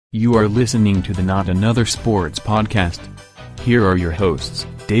You are listening to the Not Another Sports podcast. Here are your hosts,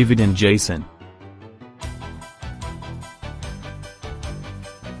 David and Jason.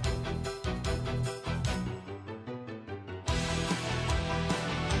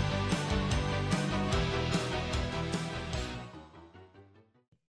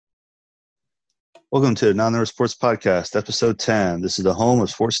 Welcome to the Not Another Sports podcast, episode 10. This is the home of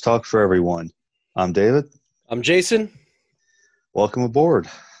sports talk for everyone. I'm David. I'm Jason. Welcome aboard.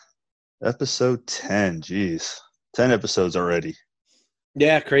 Episode 10. Jeez. 10 episodes already.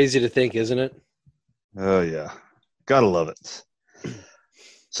 Yeah, crazy to think, isn't it? Oh, yeah. Gotta love it.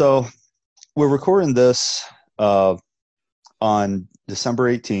 So, we're recording this on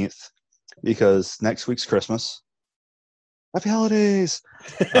December 18th because next week's Christmas. Happy holidays!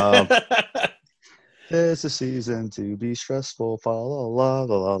 It's a season to be stressful. Fa la la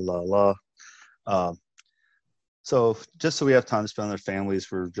la la la la. So just so we have time to spend with our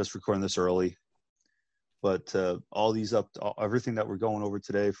families, we're just recording this early. But everything that we're going over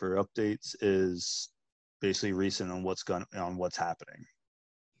today for updates is basically recent on what's happening.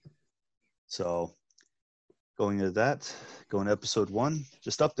 So going to episode 1,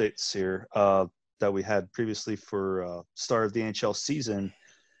 just updates here that we had previously for start of the NHL season.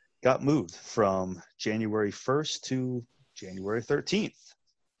 Got moved from January 1st to January 13th.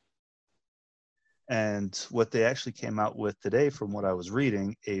 And what they actually came out with today, from what I was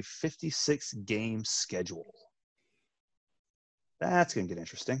reading, a 56-game schedule. That's going to get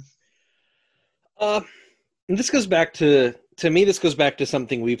interesting. And this goes back to me, this goes back to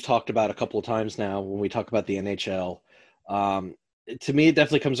something we've talked about a couple of times now when we talk about the NHL. To me, it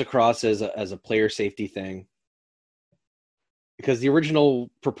definitely comes across as a player safety thing. Because the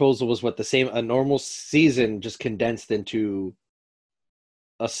original proposal was a normal season just condensed into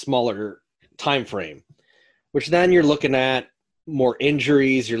a smaller time frame, which then you're looking at more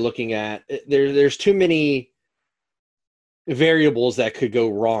injuries. You're looking at there's too many variables that could go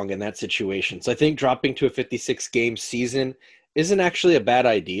wrong in that situation. So I think dropping to a 56-game season isn't actually a bad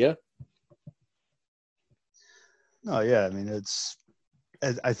idea. No, yeah, I mean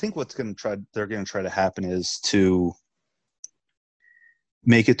I think they're going to try to happen is to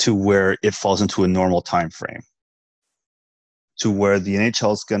make it to where it falls into a normal time frame, to where the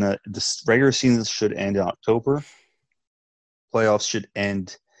NHL is the regular season should end in October, playoffs should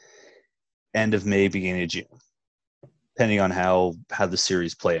end of May, beginning of June, depending on how the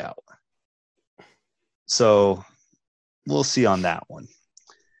series play out. So we'll see on that one.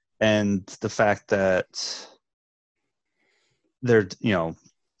 And the fact that they're doing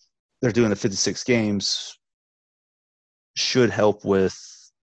the 56 games should help with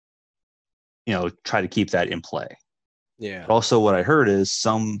try to keep that in play. Yeah. But also, what I heard is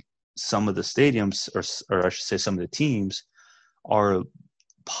some of the stadiums, or I should say, some of the teams are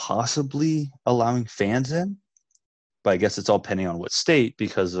possibly allowing fans in, but I guess it's all pending on what state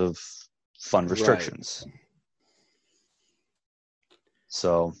because of fund restrictions. Right.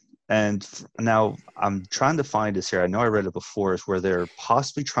 So, and now I'm trying to find this here. I know I read it before, is where they're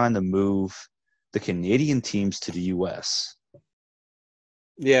possibly trying to move the Canadian teams to the U.S.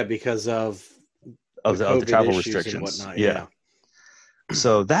 Yeah, because of the travel restrictions and whatnot. Yeah.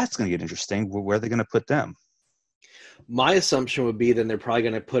 So that's going to get interesting. Where are they going to put them? My assumption would be then they're probably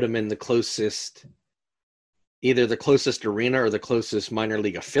going to put them in either the closest arena or the closest minor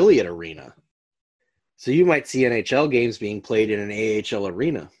league affiliate arena. So you might see NHL games being played in an AHL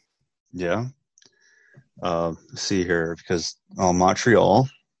arena. Yeah. Let's see here, because Montreal.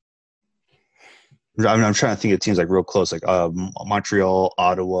 I'm trying to think of teams like real close, like Montreal,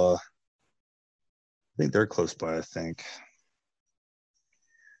 Ottawa. I think they're close by, I think.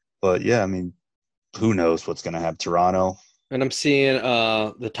 But, yeah, I mean, who knows what's going to happen. Toronto. And I'm seeing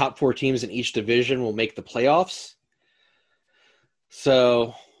the top 4 teams in each division will make the playoffs.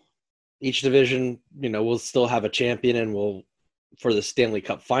 So each division, will still have a champion and will for the Stanley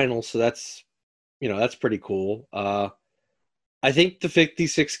Cup final. So that's pretty cool. I think the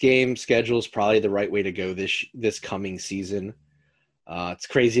 56-game schedule is probably the right way to go this coming season. It's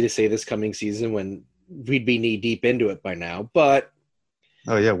crazy to say this coming season when we'd be knee-deep into it by now. But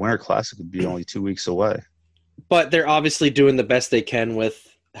oh, yeah, Winter Classic would be only 2 weeks away. But they're obviously doing the best they can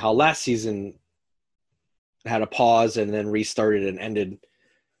with how last season had a pause and then restarted and ended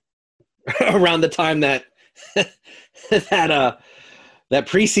around the time that that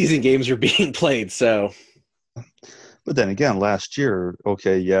preseason games were being played. So. But then again, last year,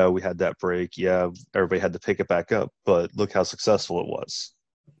 okay, yeah, we had that break. Yeah, everybody had to pick it back up. But look how successful it was.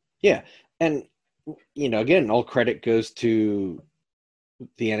 Yeah. And, again, all credit goes to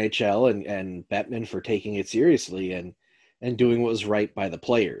the NHL and Bettman for taking it seriously. And and doing what was right by the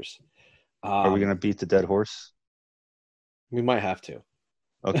players. Are we going to beat the dead horse? We might have to.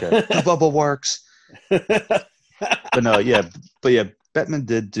 Okay. The bubble works. But no, yeah. But yeah, Bettman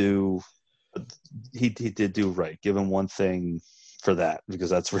did do – he did do right. Give him one thing for that because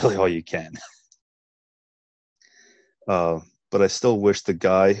that's really all you can. But I still wish the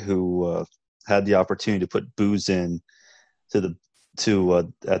guy who had the opportunity to put booze in at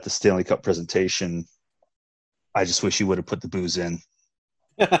the Stanley Cup presentation, I just wish he would have put the booze in.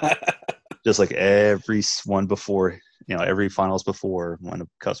 Just like every one before, every finals before when a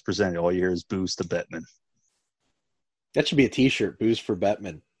cup's presented, all you hear is booze to Bettman. That should be a T-shirt, booze for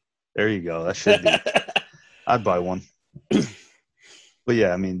Bettman. There you go. That should be. I'd buy one. But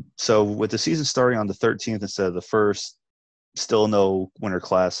yeah, I mean, so with the season starting on the 13th instead of the 1st, still no Winter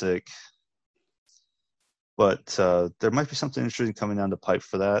Classic. But there might be something interesting coming down the pipe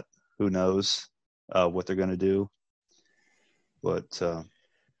for that. Who knows what they're going to do. But,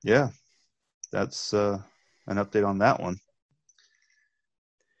 yeah, that's an update on that one.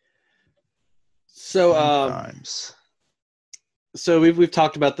 So we've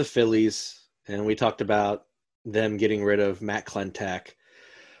talked about the Phillies, and we talked about them getting rid of Matt Klentak.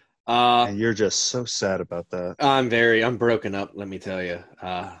 And you're just so sad about that. I'm broken up, let me tell you.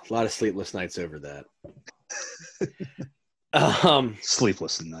 A lot of sleepless nights over that.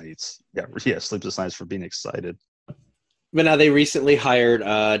 Sleepless nights. Yeah, sleepless nights for being excited. But now they recently hired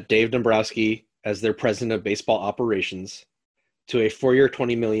Dave Dombrowski as their president of baseball operations to a 4-year,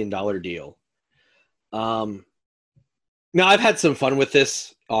 $20 million deal. Now I've had some fun with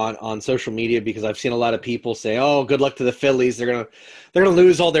this on social media because I've seen a lot of people say, "Oh, good luck to the Phillies. They're gonna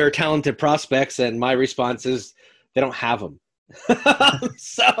lose all their talented prospects." And my response is, they don't have them.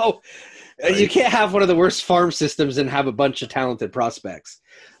 So right. You can't have one of the worst farm systems and have a bunch of talented prospects.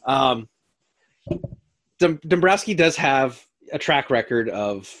 Dombrowski does have a track record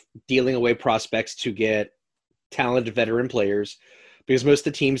of dealing away prospects to get talented veteran players because most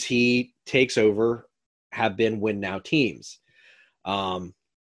of the teams he takes over have been win-now teams.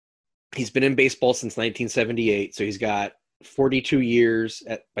 He's been in baseball since 1978, so he's got 42 years.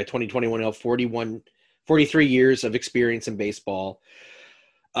 By 2021, he'll have 43 years of experience in baseball.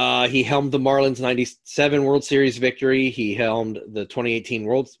 He helmed the Marlins' 97 World Series victory. He helmed the 2018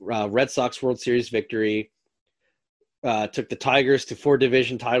 Red Sox World Series victory. Took the Tigers to 4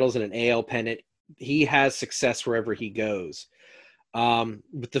 division titles and an AL pennant. He has success wherever he goes.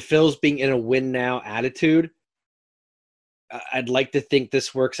 With the Phils being in a win-now attitude, I'd like to think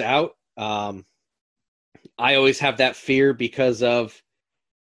this works out. I always have that fear because of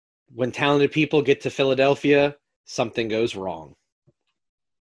when talented people get to Philadelphia, something goes wrong.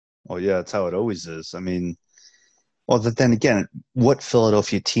 Well, yeah, that's how it always is. I mean, well, but then again, what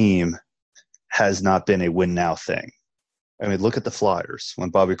Philadelphia team has not been a win-now thing? I mean, look at the Flyers when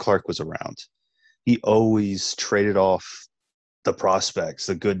Bobby Clark was around. He always traded off the prospects,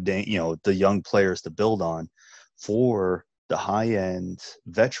 the good, the young players to build on for the high-end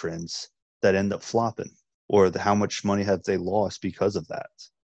veterans that end up flopping, or how much money have they lost because of that?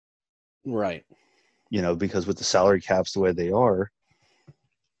 Right. Because with the salary caps the way they are,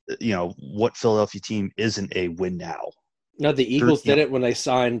 what Philadelphia team isn't a win now? No, the Eagles did it when they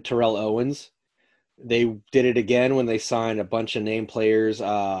signed Terrell Owens. They did it again when they signed a bunch of name players,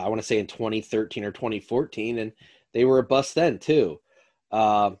 I want to say in 2013 or 2014, and they were a bust then too.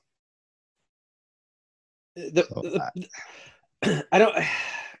 I don't.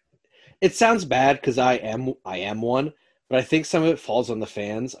 It sounds bad because I am one, but I think some of it falls on the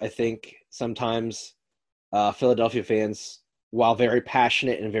fans. I think sometimes Philadelphia fans, while very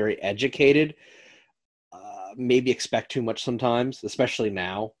passionate and very educated, maybe expect too much sometimes, especially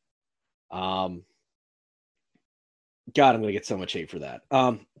now. God, I'm going to get so much hate for that.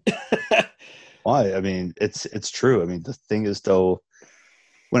 Why? I mean, it's true. I mean, the thing is, though,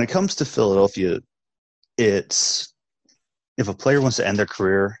 when it comes to Philadelphia, it's if a player wants to end their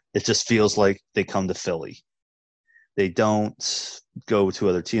career, it just feels like they come to Philly. They don't go to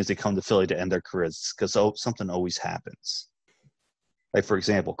other teams. They come to Philly to end their careers because something always happens. Like, for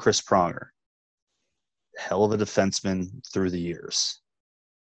example, Chris Pronger, hell of a defenseman through the years.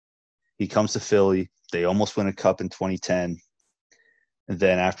 He comes to Philly. They almost win a cup in 2010. And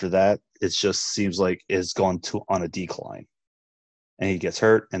then after that, it just seems like it's gone on a decline. And he gets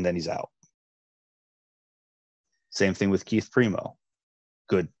hurt, and then he's out. Same thing with Keith Primo.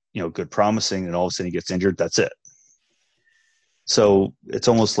 Good promising, and all of a sudden he gets injured. That's it. So it's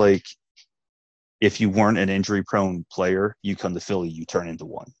almost like if you weren't an injury-prone player, you come to Philly, you turn into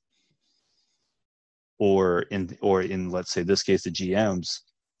one. Or in let's say this case, the GMs,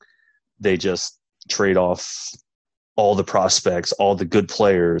 they just trade off all the prospects, all the good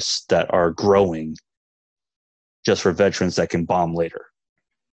players that are growing just for veterans that can bomb later.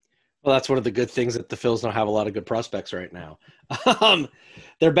 Well, that's one of the good things that the Phils don't have a lot of good prospects right now.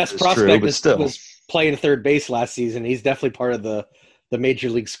 Their best It's prospect true, was playing third base last season. He's definitely part of the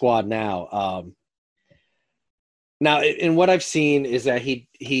major league squad now. Now, in what I've seen is that he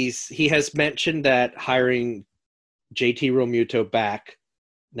has mentioned that hiring JT Realmuto back,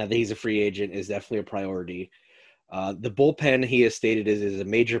 now that he's a free agent, is definitely a priority. The bullpen, he has stated, is a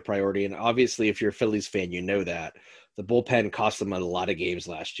major priority. And obviously, if you're a Phillies fan, you know that. The bullpen cost them a lot of games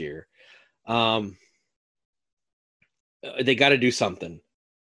last year. They got to do something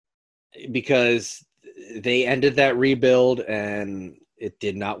because they ended that rebuild and it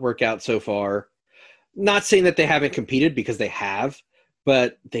did not work out so far. Not saying that they haven't competed, because they have,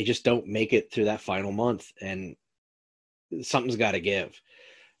 but they just don't make it through that final month, and something's got to give.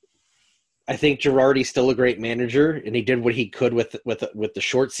 I think Girardi's still a great manager, and he did what he could with the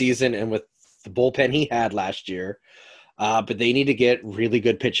short season and with the bullpen he had last year. But they need to get really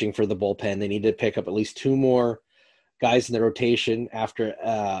good pitching for the bullpen. They need to pick up at least 2 more guys in the rotation after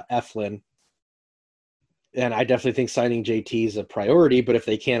Eflin. And I definitely think signing JT is a priority, but if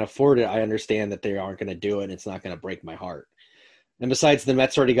they can't afford it, I understand that they aren't going to do it, and it's not going to break my heart. And besides, the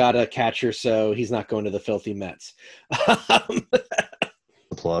Mets already got a catcher, so he's not going to the filthy Mets.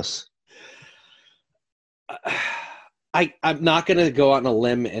 Plus. I'm not going to go out on a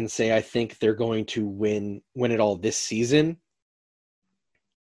limb and say I think they're going to win it all this season,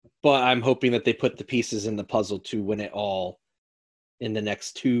 but I'm hoping that they put the pieces in the puzzle to win it all in the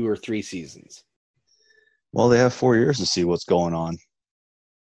next 2 or 3 seasons. Well, they have 4 years to see what's going on.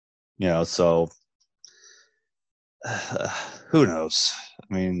 So who knows?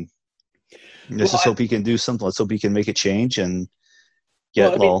 I mean, let's just hope he can do something. Let's hope he can make a change and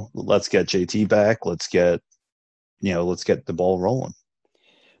let's get JT back. Let's get the ball rolling.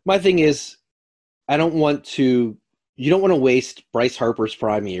 My thing is, you don't want to waste Bryce Harper's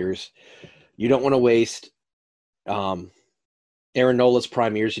prime years. You don't want to waste Aaron Nola's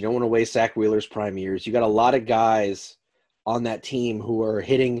prime years. You don't want to waste Zach Wheeler's prime years. You got a lot of guys on that team who are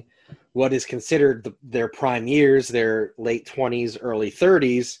hitting what is considered their prime years, their late 20s, early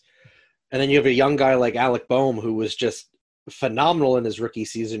 30s. And then you have a young guy like Alec Boehm, who was just phenomenal in his rookie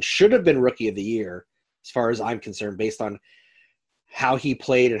season, should have been rookie of the year, as far as I'm concerned, based on how he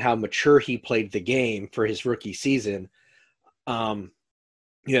played and how mature he played the game for his rookie season. You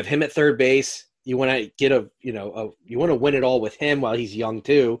have him at third base. You want to get you want to win it all with him while he's young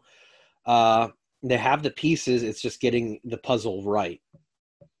too. They have the pieces. It's just getting the puzzle right.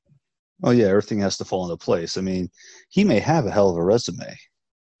 Oh yeah, everything has to fall into place. I mean, he may have a hell of a resume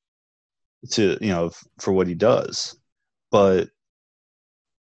for what he does, but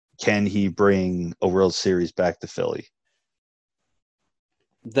can he bring a World Series back to Philly?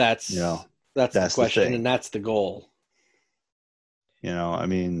 That's the question, and that's the goal. I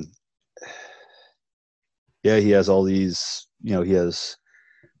mean, yeah, he has all these. He has.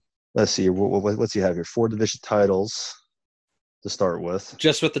 Let's see, what's he have here? 4 division titles to start with.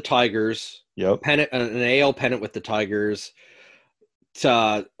 Just with the Tigers. Yep. Pennant, an AL pennant with the Tigers.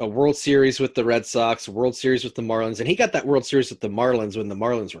 A World Series with the Red Sox, a World Series with the Marlins, and he got that World Series with the Marlins when the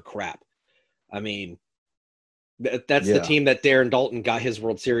Marlins were crap. I mean, that's the team that Darren Dalton got his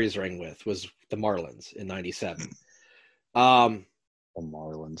World Series ring with, was the Marlins in '97. The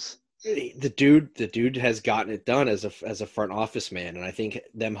Marlins. The dude has gotten it done as a front office man, and I think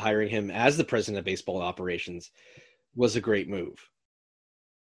them hiring him as the president of baseball operations was a great move.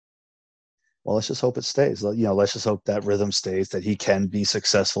 Well, let's just hope it stays. Let's just hope that rhythm stays, that he can be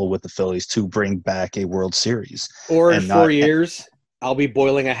successful with the Phillies to bring back a World Series. Or in 4 years, I'll be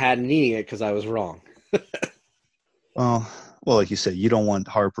boiling a hat and eating it because I was wrong. Well, like you said, you don't want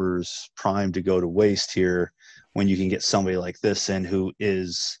Harper's prime to go to waste here when you can get somebody like this in who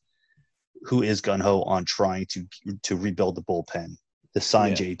is gung-ho on trying to rebuild the bullpen, to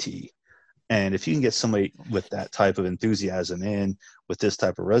sign JT. And if you can get somebody with that type of enthusiasm in, with this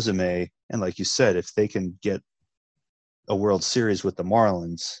type of resume, and like you said, if they can get a World Series with the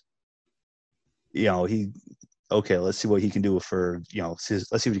Marlins, let's see what he can do for, let's see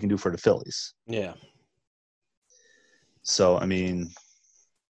what he can do for the Phillies. Yeah. So, I mean,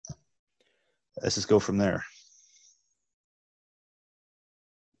 let's just go from there.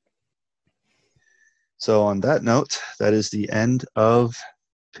 So on that note, that is the end of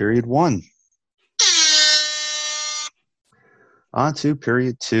period 1. On to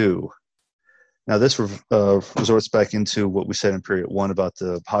period 2. Now this resorts back into what we said in period 1 about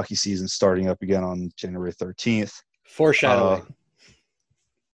the hockey season starting up again on January 13th. Foreshadowing.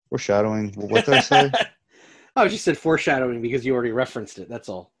 Foreshadowing. What did I say? I just said foreshadowing because you already referenced it. That's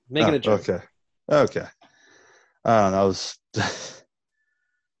all. Making a joke. Okay. I don't know. It's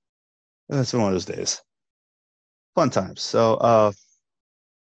been one of those days. Fun times. So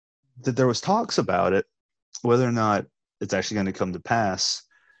there was talks about it, whether or not it's actually going to come to pass,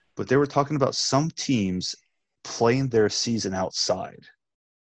 but they were talking about some teams playing their season outside.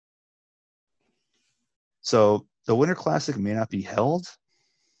 So the Winter Classic may not be held,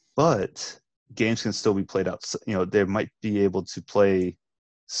 but games can still be played out. They might be able to play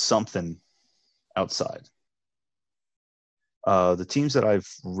something outside. The teams that I've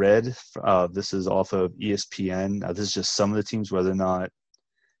read, this is off of ESPN. This is just some of the teams, whether or not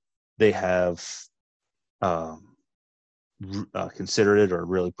they have considered it or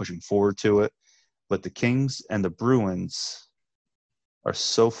really pushing forward to it. But the Kings and the Bruins are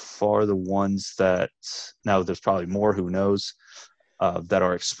so far the ones that, now there's probably more, who knows, that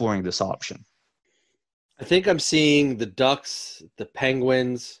are exploring this option. I think I'm seeing the Ducks, the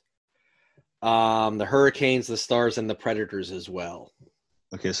Penguins, the Hurricanes, the Stars, and the Predators as well.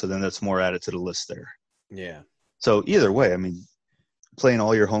 Okay, so then that's more added to the list there. Yeah. So either way, I mean, playing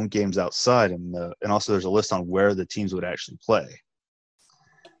all your home games outside, and also there's a list on where the teams would actually play,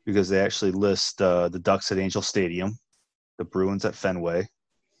 because they actually list the Ducks at Angel Stadium, the Bruins at Fenway.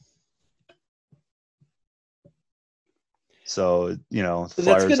 So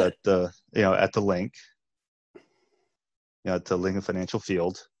Flyers at the at the Link, at the Lincoln Financial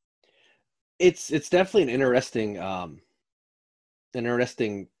Field. It's definitely an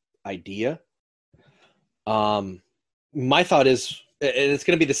interesting idea. My thought is, and it's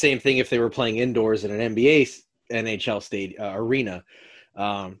going to be the same thing if they were playing indoors in an NBA NHL arena.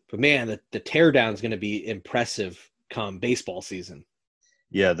 But man, the teardown is going to be impressive come baseball season.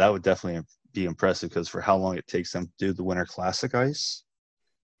 Yeah, that would definitely be impressive, because for how long it takes them to do the Winter Classic ice,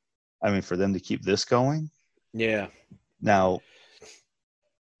 I mean, for them to keep this going. Yeah. Now,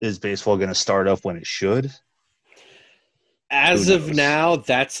 is baseball going to start up when it should? As of now,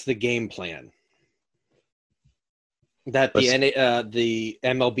 that's the game plan. That the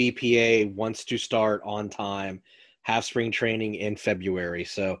MLBPA wants to start on time, have spring training in February.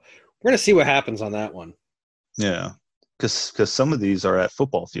 So we're going to see what happens on that one. Yeah, because some of these are at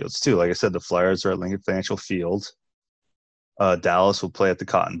football fields too. Like I said, the Flyers are at Lincoln Financial Field. Dallas will play at the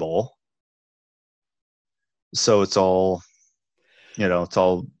Cotton Bowl. So it's all, it's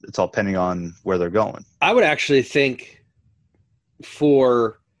all pending on where they're going. I would actually think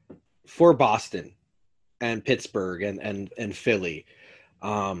for Boston and Pittsburgh and Philly,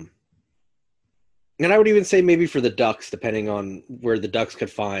 and I would even say maybe for the Ducks, depending on where the Ducks could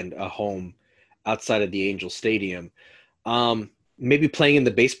find a home outside of the Angel Stadium. Maybe playing in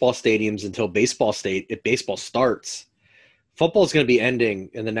the baseball stadiums until baseball starts. Football is going to be ending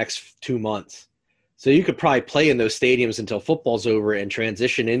in the next 2 months. So you could probably play in those stadiums until football's over and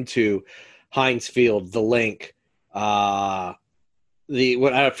transition into Heinz Field, the Link, I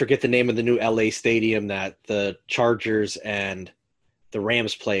forget the name of the new LA stadium that the Chargers and the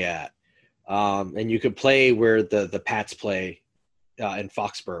Rams play at. And you could play where the Pats play in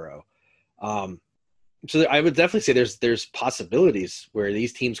Foxborough. So I would definitely say there's possibilities where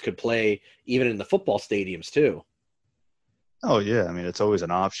these teams could play even in the football stadiums too. Oh yeah, I mean, it's always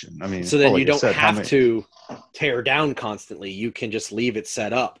an option. I mean, so then you don't have to tear down constantly. You can just leave it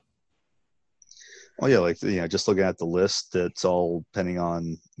set up. Well, yeah, just looking at the list, it's all depending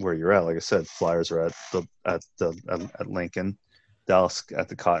on where you're at. Like I said, Flyers are at Lincoln, Dallas at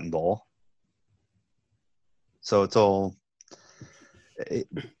the Cotton Bowl. So it's all.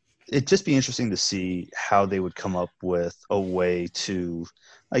 It'd just be interesting to see how they would come up with a way to,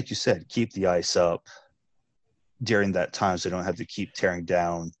 like you said, keep the ice up during that time, so they don't have to keep tearing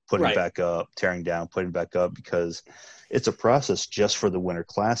down, putting it back up, tearing down, putting it back up, because it's a process just for the Winter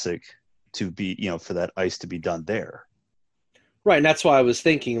Classic to be, for that ice to be done there. Right, and that's why I was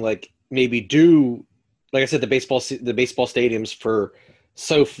thinking, like, maybe do, like I said, the baseball stadiums for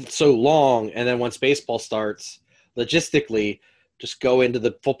so long, and then once baseball starts, logistically, just go into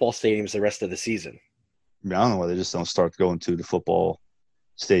the football stadiums the rest of the season. I mean, I don't know why they just don't start going to the football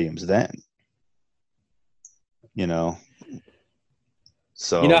stadiums then.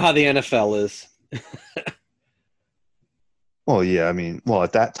 So you know how the NFL is. Well, yeah, I mean,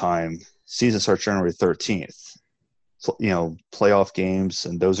 at that time, season starts January 13th. Playoff games,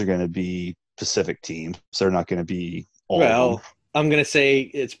 and those are going to be Pacific teams. They're not going to be all of them. I'm going to say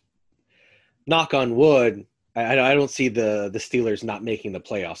it's knock on wood. I don't see the Steelers not making the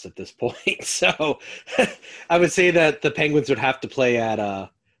playoffs at this point. So I would say that the Penguins would have to play at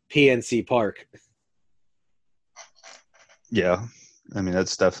PNC Park. Yeah, I mean,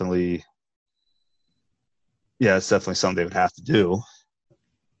 that's definitely yeah, it's definitely something they would have to do.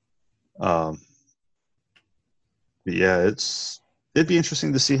 Um, but yeah, it'd be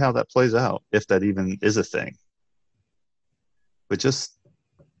interesting to see how that plays out, if that even is a thing. But just,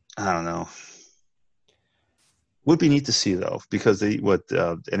 I don't know. Would be neat to see though, because what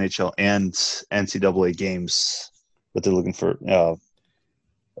NHL and NCAA games, what they're looking for.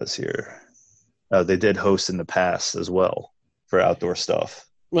 Let's hear. They did host in the past as well for outdoor stuff.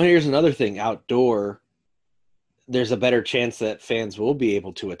 Well, here's another thing: outdoor, there's a better chance that fans will be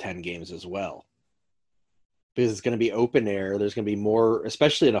able to attend games as well because it's going to be open air. There's going to be more,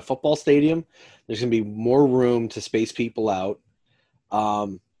 especially in a football stadium. There's going to be more room to space people out.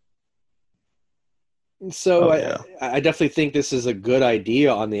 Um, so Oh yeah, I definitely think this is a good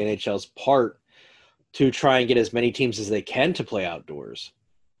idea on the NHL's part to try and get as many teams as they can to play outdoors.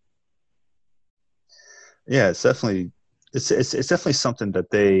 yeah. It's definitely something that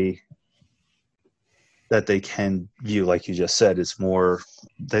they can view, like you just said. It's more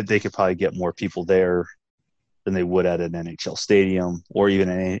that they could probably get more people there than they would at an NHL stadium or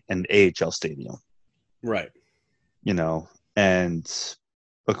even an AHL stadium. Right. You know, and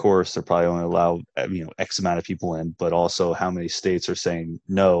of course they're probably only allow X amount of people in, but also how many states are saying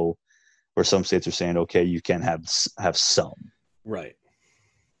no, or some states are saying okay, you can have some. Right.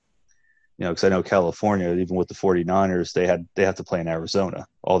 You know, because I know California, even with the 49ers, they have to play in Arizona.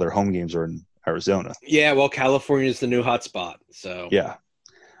 All their home games are in Arizona. Yeah, well, California is the new hotspot. So Yeah.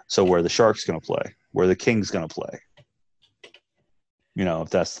 So where the Sharks going to play? Where the Kings going to play? You know, if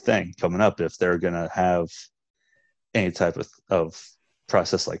that's the thing coming up, if they're going to have any type of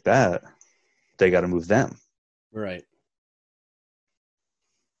process like that, they got to move them. right.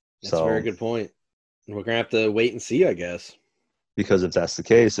 That's a very So good point. We're gonna have to wait and see, I guess. because if that's the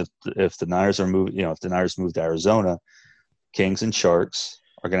case, if the Niners are moved, if the Niners move to Arizona, Kings and Sharks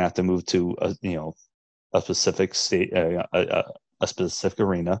are going to have to move to a specific state, a specific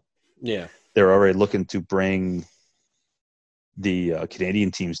arena. Yeah. They're already looking to bring the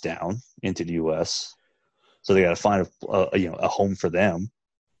Canadian teams down into the U.S., so they got to find a home for them.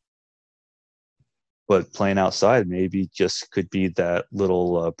 But playing outside maybe just could be that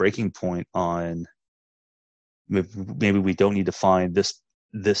little breaking point on maybe we don't need to find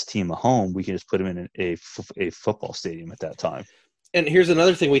this team a home. We can just put them in a football stadium at that time. And here's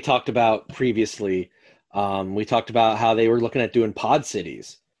another thing we talked about previously. We talked about how they were looking at doing pod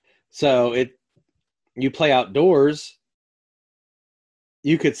cities. So you play outdoors,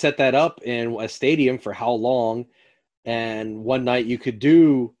 you could set that up in a stadium for how long, and one night you could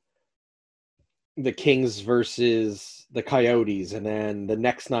do the Kings versus the Coyotes, and then the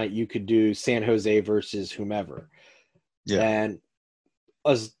next night you could do San Jose versus whomever. Yeah. And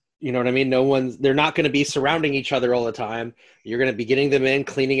as you know what I mean, they're not going to be surrounding each other all the time. You're going to be getting them in,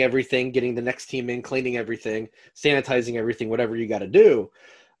 cleaning everything, getting the next team in, cleaning everything, sanitizing everything, whatever you got to do.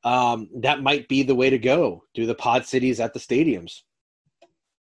 That might be the way to go. Do the pod cities at the stadiums.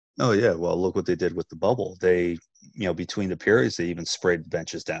 Oh yeah. Well, look what they did with the bubble. They, between the periods, they even sprayed the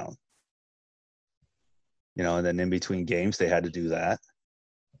benches down. And then in between games, they had to do that.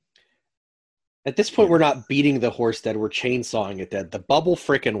 At this point, we're not beating the horse dead. We're chainsawing it dead. The bubble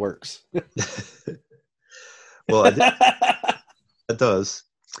frickin' works. Well, it does.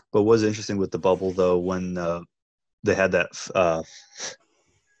 But what's interesting with the bubble, though, when they had that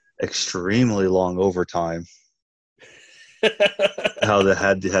extremely long overtime, how they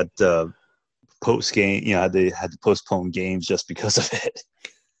had post game, they had to postpone games just because of it.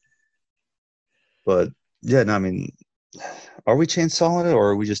 But yeah, no, I mean, are we chainsawing it, or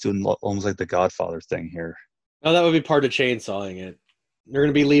are we just doing almost like the Godfather thing here? Oh, that would be part of chainsawing it. They're going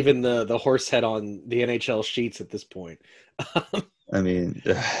to be leaving the horse head on the NHL sheets at this point. I mean,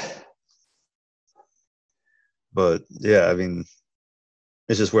 but yeah, I mean,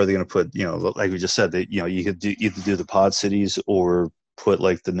 it's just where they're going to put, like we just said, that you could either do the pod cities or put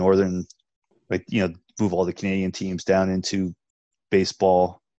like the northern, like move all the Canadian teams down into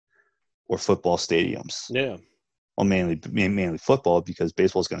baseball or football stadiums. Yeah. Well, mainly football, because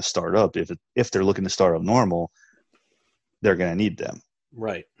baseball is going to start up. If they're looking to start up normal, they're going to need them.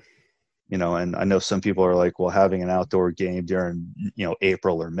 Right. And I know some people are like, well, having an outdoor game during,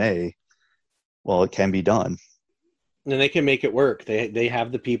 April or May, well, it can be done. And they can make it work. They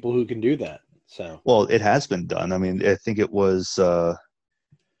have the people who can do that. So, well, it has been done. I mean, I think it was,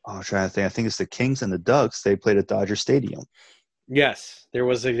 I'm trying to think. I think it's the Kings and the Ducks. They played at Dodger Stadium. yes, there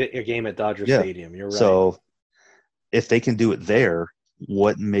was a game at Dodger Stadium. You're right. So if they can do it there,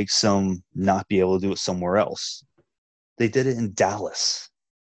 what makes them not be able to do it somewhere else? They did it in Dallas.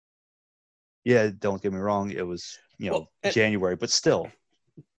 Yeah, don't get me wrong. It was, January, but still.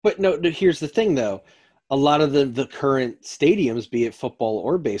 But no, here's the thing, though. a lot of the current stadiums, be it football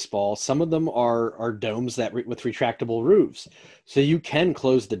or baseball, some of them are domes with retractable roofs, so you can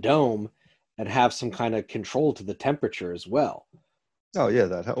close the dome and have some kind of control to the temperature as well. Oh yeah,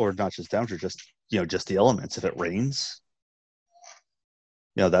 that, or not just temperature, just just the elements. If it rains,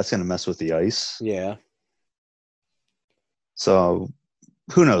 that's going to mess with the ice. Yeah. So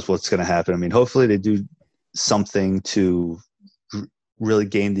who knows what's going to happen? I mean, hopefully they do something to really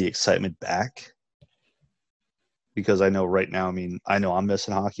gain the excitement back. Because I know right now, I know I'm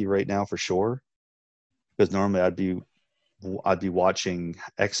missing hockey right now for sure. Because normally I'd be watching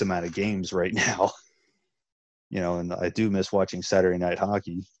X amount of games right now. And I do miss watching Saturday night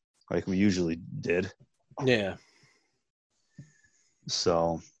hockey like we usually did. Yeah.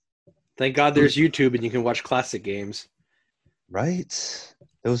 So thank God there's YouTube and you can watch classic games. Right.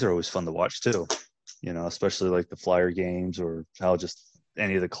 Those are always fun to watch too. Especially like the Flyer games or how just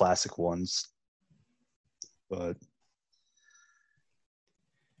any of the classic ones. But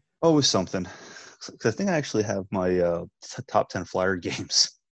always something. I think I actually have my top 10 Flyer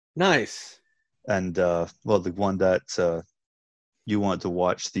games. Nice. And the one that you want to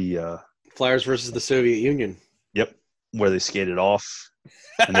watch, the Flyers versus the Soviet Union. Yep, where they skated off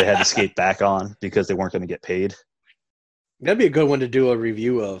and they had to skate back on because they weren't going to get paid. That'd be a good one to do a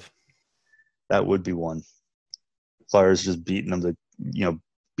review of. That would be one. Flyers just beating them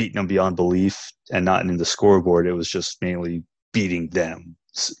beyond belief, and not in the scoreboard. It was just mainly beating them,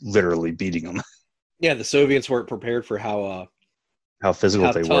 literally beating them. Yeah, the Soviets weren't prepared for how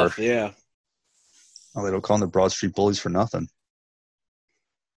physical they tough, were. Yeah. Oh, they don't call them the Broad Street Bullies for nothing.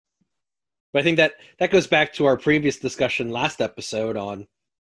 But I think that goes back to our previous discussion last episode on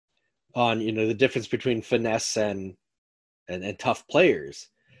the difference between finesse and tough players.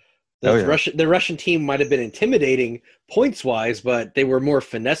 The Russian team might have been intimidating points wise, but they were more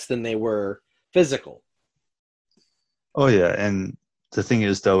finesse than they were physical. Oh yeah, and the thing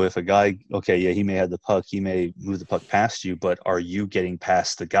is though, if a guy, he may have the puck, he may move the puck past you, but are you getting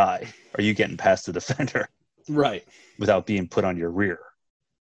past the guy? Are you getting past the defender? Right. Without being put on your rear?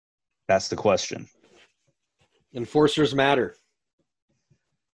 That's the question. Enforcers matter.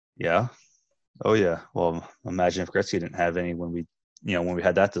 Yeah. Oh yeah. Well, imagine if Gretzky didn't have any when we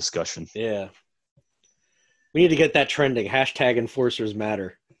had that discussion. Yeah. We need to get that trending. Hashtag enforcers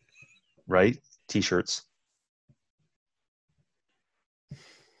matter. Right? T-shirts.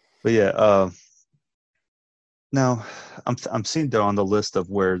 But yeah, now I'm seeing they're on the list of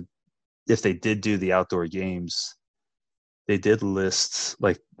where if they did do the outdoor games, they did list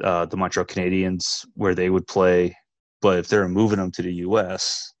like the Montreal Canadiens where they would play, but if they're moving them to the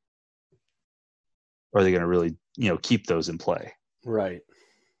US, are they going to really, keep those in play? Right.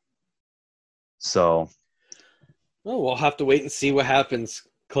 So, well, we'll have to wait and see what happens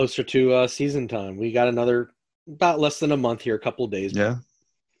closer to season time. We got about less than a month here, a couple of days. Yeah,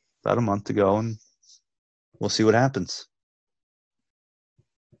 about a month to go, and we'll see what happens.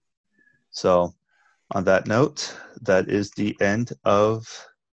 So, on that note, that is the end of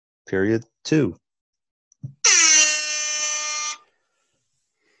period 2.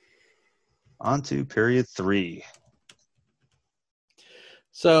 On to period 3.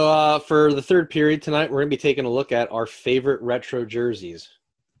 So for the third period tonight, we're going to be taking a look at our favorite retro jerseys.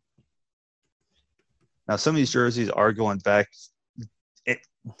 Now, some of these jerseys are going back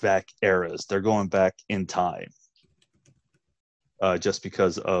eras. They're going back in time, just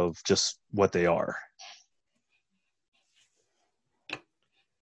because of just what they are.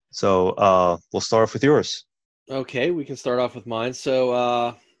 So we'll start off with yours. Okay, we can start off with mine.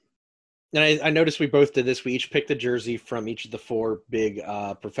 So, and I noticed we both did this. We each picked a jersey from each of the 4 big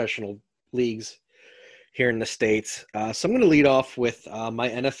professional leagues here in the States. So I'm going to lead off with my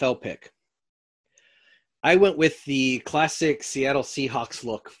NFL pick. I went with the classic Seattle Seahawks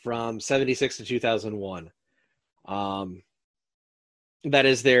look from 76 to 2001. That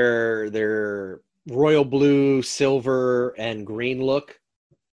is their royal blue, silver, and green look.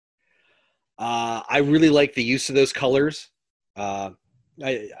 I really like the use of those colors.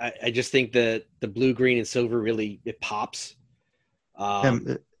 I just think that the blue, green, and silver really it pops.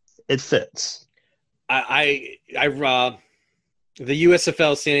 It fits. The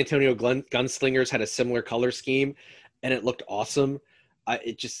USFL San Antonio Gunslingers had a similar color scheme, and it looked awesome.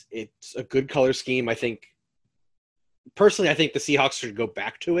 It's a good color scheme. I think personally, I think the Seahawks should go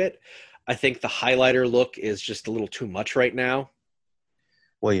back to it. I think the highlighter look is just a little too much right now.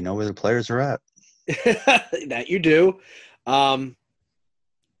 Well, you know where the players are at. That you do.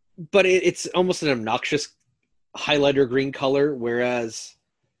 But it's almost an obnoxious highlighter green color, whereas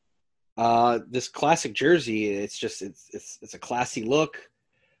this classic jersey, it's a classy look.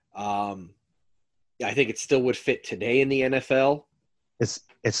 I think it still would fit today in the NFL.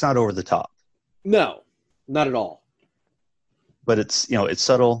 It's not over the top, No, not at all. but it's it's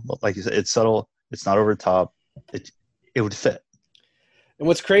subtle. Like you said, it's subtle. It's not over the top. It would fit. And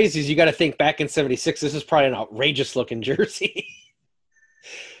what's crazy is you got to think back in '76. This is probably an outrageous looking jersey,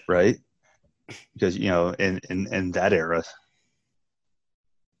 Right? Because in that era.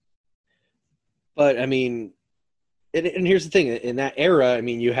 But I mean, and here's the thing: in that era, I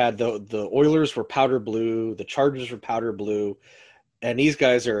mean, you had the Oilers were powder blue, the Chargers were powder blue, and these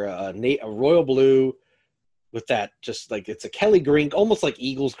guys are a royal blue with that, just like it's a Kelly green, almost like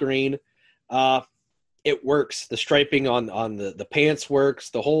Eagles green. It works. The striping on the pants works.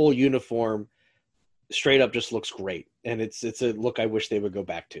 The whole uniform straight up just looks great, and it's a look I wish they would go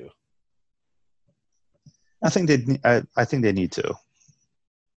back to. I think they. I think they need to.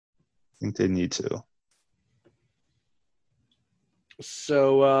 I think they need to.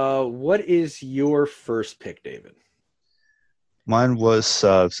 So, what is your first pick, David? Mine was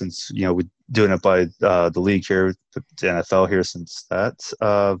since we're doing it by the league here, the NFL here. Since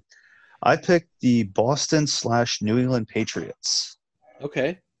that, I picked the Boston/New England Patriots.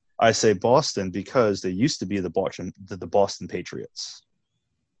 Okay. I say Boston because they used to be the Boston Patriots.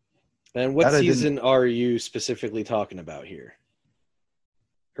 And what season are you specifically talking about here?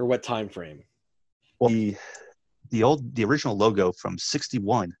 Or what time frame? Well, the original logo from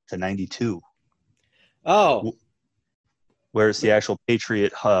 61 to 92. Oh. Where's the actual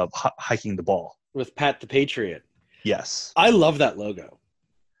Patriot hiking the ball? With Pat the Patriot. Yes. I love that logo.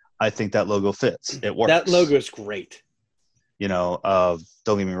 I think that logo fits. It works. That logo is great. Don't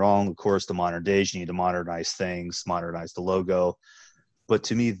get me wrong. Of course, the modern days, you need to modernize things, modernize the logo. But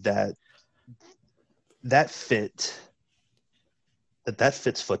to me, that fits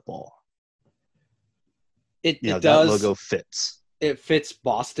football. It that does. Logo fits. It fits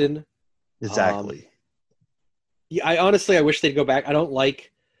Boston. Exactly. Yeah, I wish they'd go back. I don't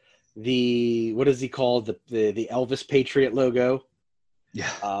like what is he called? The Elvis Patriot logo.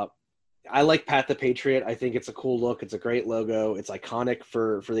 Yeah. I like Pat the Patriot. I think it's a cool look. It's a great logo. It's iconic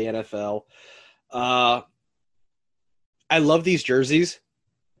for the NFL. I love these jerseys,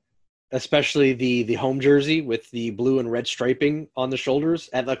 especially the home jersey with the blue and red striping on the shoulders.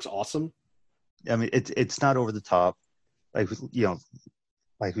 That looks awesome. I mean, it's not over the top, like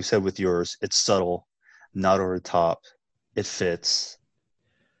like we said with yours. It's subtle, not over the top. It fits.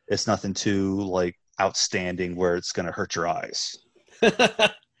 It's nothing too like outstanding where it's going to hurt your eyes.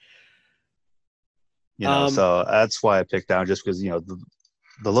 So that's why I picked down, just because the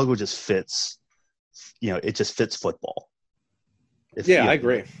logo just fits. It just fits football. I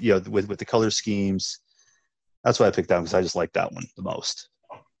agree. With the color schemes, that's why I picked down, because I just like that one the most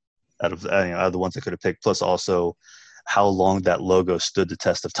out of the ones I could have picked. Plus, also how long that logo stood the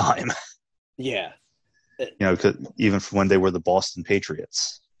test of time. Yeah. Even from when they were the Boston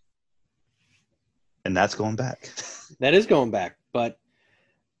Patriots, and that's going back. That is going back, but.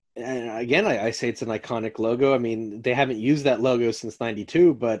 And again, I say it's an iconic logo. I mean, they haven't used that logo since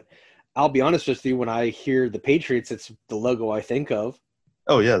 '92, but I'll be honest with you, when I hear the Patriots, it's the logo I think of.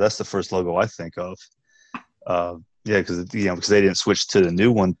 Oh yeah, that's the first logo I think of. Because they didn't switch to the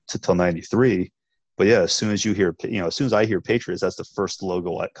new one till '93. But yeah, as soon as I hear Patriots, that's the first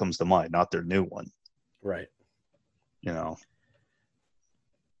logo that comes to mind, not their new one. Right. So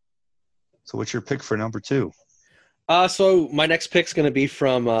what's your pick for number 2? So my next pick is going to be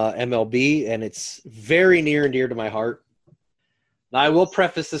from MLB, and it's very near and dear to my heart. Now, I will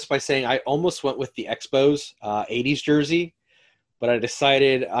preface this by saying I almost went with the Expos 80s jersey, but I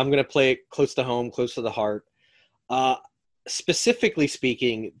decided I'm going to play it close to home, close to the heart. Specifically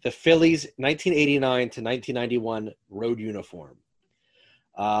speaking, the Phillies 1989 to 1991 road uniform.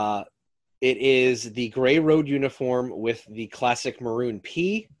 It is the gray road uniform with the classic maroon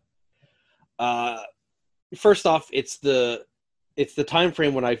P. First off, it's the time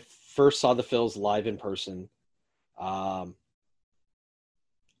frame when I first saw the Phils live in person. I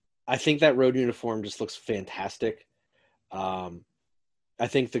think that road uniform just looks fantastic. I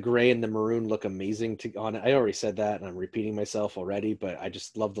think the gray and the maroon look amazing on it. I already said that, and I'm repeating myself already, but I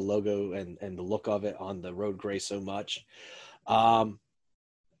just love the logo and the look of it on the road gray so much.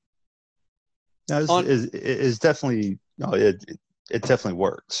 It's definitely it definitely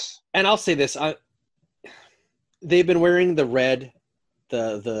works. And I'll say this: they've been wearing the red,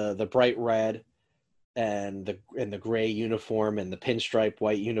 the bright red, and the gray uniform and the pinstripe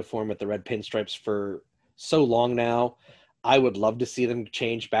white uniform with the red pinstripes for so long now. I would love to see them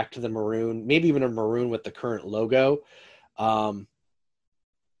change back to the maroon, maybe even a maroon with the current logo, because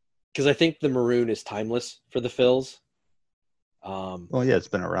I think the maroon is timeless for the Phils. Well, yeah, it's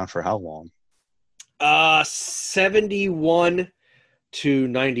been around for how long? 71 to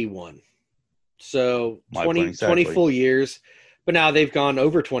 91. So My 20, point exactly. 20 full years. But now they've gone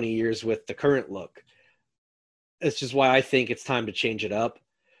over 20 years with the current look. It's just why I think it's time to change it up.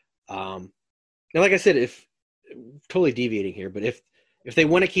 And like I said, if totally deviating here, but if they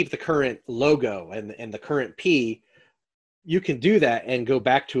want to keep the current logo and the current P, you can do that and go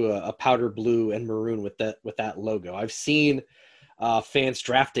back to a powder blue and maroon with that logo. I've seen fans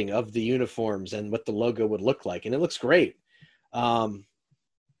drafting of the uniforms and what the logo would look like, and it looks great.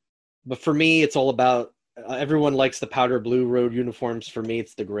 But for me, it's all about everyone likes the powder blue road uniforms. For me,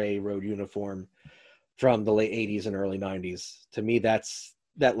 it's the gray road uniform from the late 80s and early 90s. To me, that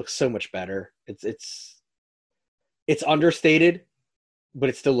looks so much better. It's understated, but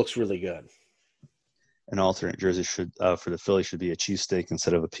it still looks really good. An alternate jersey should for the Phillies should be a cheesesteak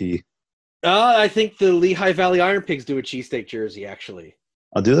instead of a P. I think the Lehigh Valley Iron Pigs do a cheesesteak jersey, actually.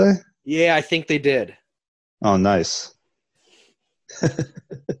 Oh, do they? Yeah, I think they did. Oh, nice.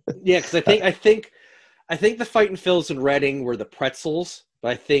 Yeah, because I think the Fightin' Phils and Reading were the pretzels,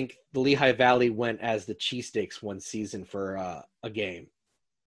 but I think the Lehigh Valley went as the cheesesteaks one season for a game.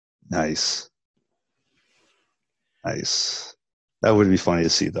 Nice. That would be funny to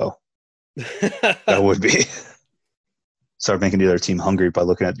see, though. That would be. Start making the other team hungry by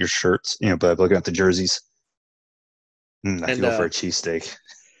looking at your shirts, by looking at the jerseys. I could go for a cheesesteak.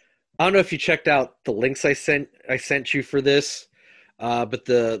 I don't know if you checked out the links I sent you for this, but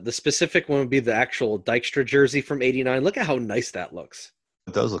the specific one would be the actual Dykstra jersey from '89. Look at how nice that looks.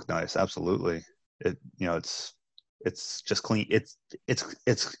 It does look nice, absolutely. It's just clean. It's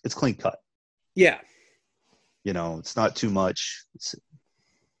clean cut. Yeah. It's not too much.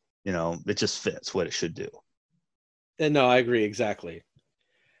 It just fits what it should do. And no, I agree exactly.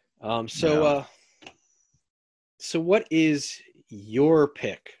 So what is your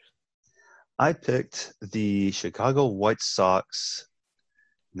pick? I picked the Chicago White Sox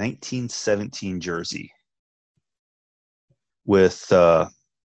 1917 jersey with oh,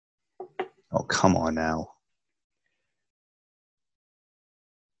 come on now.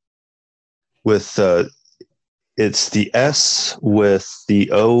 With it's the S with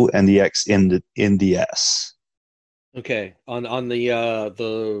the O and the X in the S. Okay, on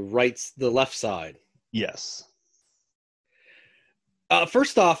the left side. Yes.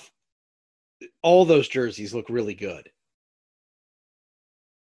 First off, all those jerseys look really good.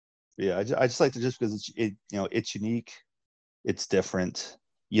 Yeah, I just like to just because it's unique, it's different.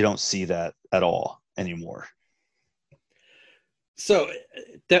 You don't see that at all anymore. So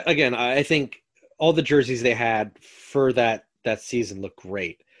again, I think all the jerseys they had for that season look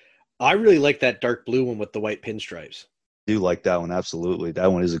great. I really like that dark blue one with the white pinstripes. I do like that one, absolutely.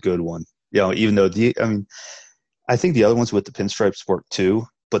 That one is a good one. Even though I think the other ones with the pinstripes work too,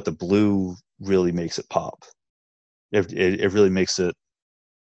 but the blue really makes it pop. It really makes it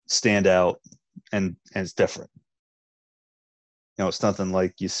stand out, and it's different. It's nothing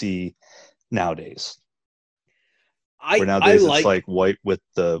like you see nowadays. Nowadays it's like white with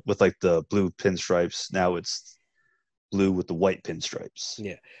the blue pinstripes. Now it's blue with the white pinstripes.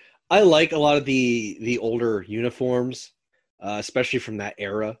 Yeah, I like a lot of the older uniforms, especially from that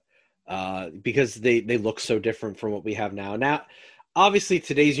era, because they look so different from what we have now. Now, obviously,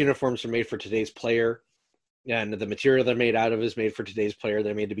 today's uniforms are made for today's player, and the material they're made out of is made for today's player.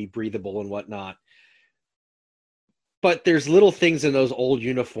 They're made to be breathable and whatnot. But there's little things in those old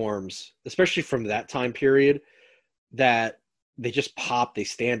uniforms, especially from that time period, that they just pop. They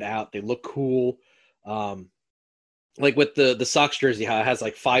stand out. They look cool. Like with the Sox jersey, how it has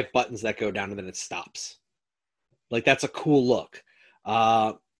like 5 buttons that go down and then it stops. Like that's a cool look.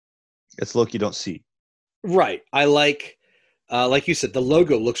 It's a look you don't see. Right. I like you said, the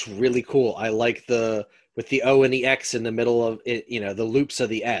logo looks really cool. I like with the O and the X in the middle of it, the loops of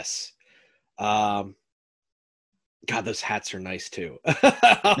the S. God, those hats are nice too.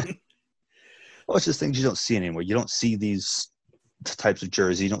 Well, it's just things you don't see anymore. You don't see these types of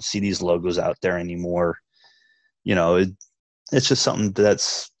jerseys. You don't see these logos out there anymore. It's just something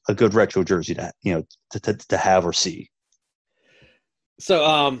that's a good retro jersey to have or see.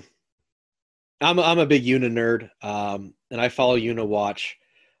 So, I'm a big Una nerd, and I follow Una Watch,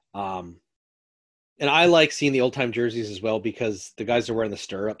 and I like seeing the old time jerseys as well because the guys are wearing the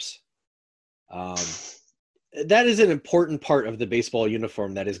stirrups. That is an important part of the baseball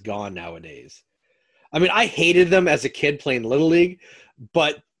uniform that is gone nowadays. I mean, I hated them as a kid playing Little League,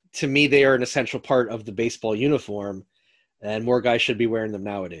 but to me, they are an essential part of the baseball uniform, and more guys should be wearing them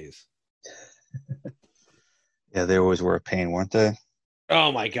nowadays. Yeah, they always were a pain, weren't they?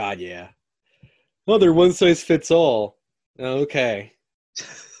 Oh my God, yeah. Well, they're one size fits all. Okay.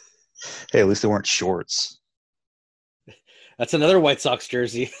 Hey, at least they weren't shorts. That's another White Sox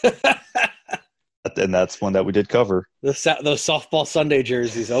jersey. And that's one that we did cover. Those softball Sunday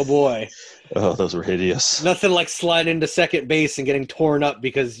jerseys. Oh boy. Oh, those were hideous. Nothing like sliding into second base and getting torn up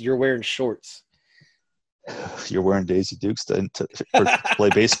because you're wearing shorts. You're wearing Daisy Dukes to play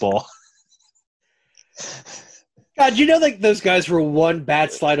baseball. God, you know, like those guys were one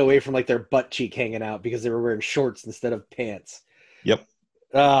bad slide away from like their butt cheek hanging out because they were wearing shorts instead of pants. Yep.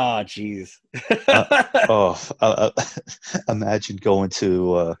 Ah, jeez. Imagine going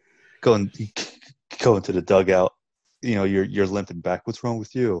to the dugout. You know, you're limping back. What's wrong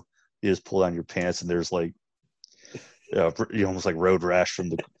with you? You just pull down your pants, and there's like, you almost like road rash from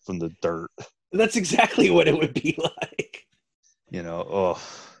the dirt. That's exactly what it would be like. You know,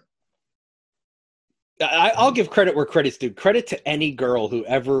 I'll give credit where credit's due. Credit to any girl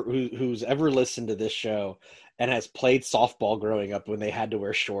who's ever listened to this show and has played softball growing up when they had to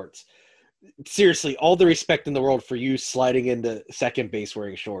wear shorts. Seriously, all the respect in the world for you sliding into second base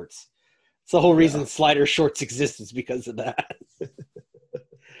wearing shorts. It's the whole reason slider shorts exist is because of that.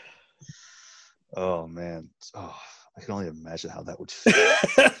 Oh man, I can only imagine how that would feel.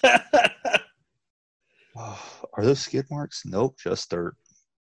 Are those skid marks? Nope, just dirt.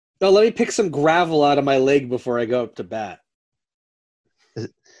 No, let me pick some gravel out of my leg before I go up to bat.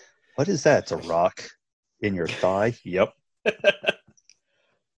 What is that? It's a rock in your thigh? Yep.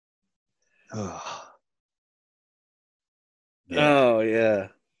 Oh, yeah.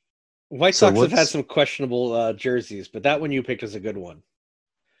 White Sox have had some questionable jerseys, but that one you picked is a good one.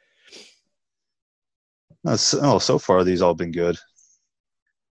 So far these all been good.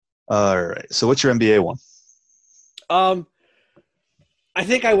 All right. So what's your NBA one? I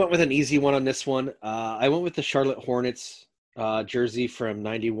think I went with an easy one on this one. I went with the Charlotte Hornets jersey from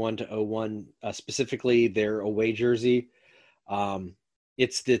 91 to 01, specifically their away jersey.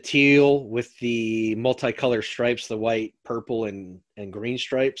 It's the teal with the multicolor stripes, the white, purple, and green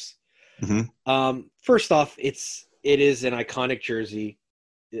stripes. Mm-hmm. First off, it is an iconic jersey.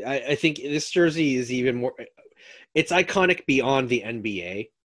 I think this jersey is even more – it's iconic beyond the NBA.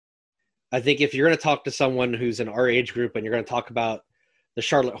 I think if you're going to talk to someone who's in our age group and you're going to talk about the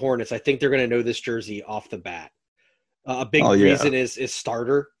Charlotte Hornets, I think they're going to know this jersey off the bat. A big reason is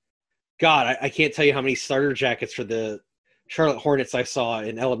starter. God, I can't tell you how many starter jackets for the Charlotte Hornets I saw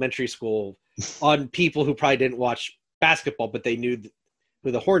in elementary school on people who probably didn't watch basketball, but they knew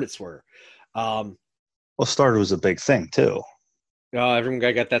who the Hornets were. Well, starter was a big thing too. Everyone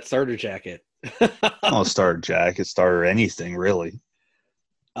got that starter jacket. Starter jacket, starter anything really.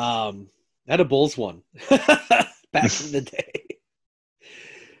 I had a Bulls one back in the day.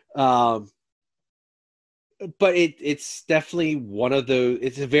 But it's definitely one of those.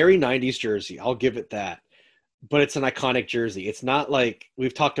 It's a very 90s jersey. I'll give it that. But it's an iconic jersey. It's not like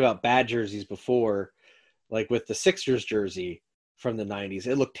we've talked about bad jerseys before, like with the Sixers jersey from the 90s.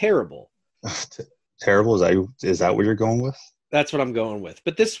 It looked terrible. Terrible? Is that what you're going with? That's what I'm going with.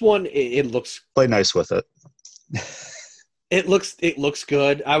 But this one, it looks play nice with it. It looks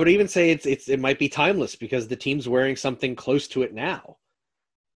good. I would even say it might be timeless because the team's wearing something close to it now.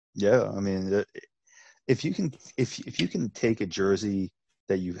 Yeah, I mean, if you can take a jersey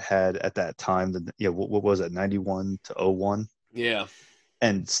that you had at that time, what was it, 91 to 01? Yeah.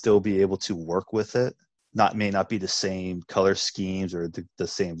 And still be able to work with it. May not be the same color schemes or the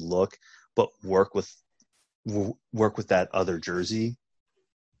same look, but work with that other jersey.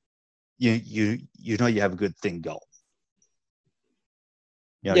 You know you have a good thing going.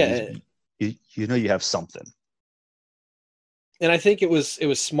 You know you have something. And I think it was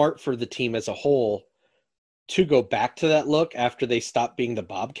smart for the team as a whole to go back to that look after they stopped being the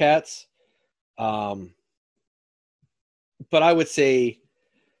Bobcats. But I would say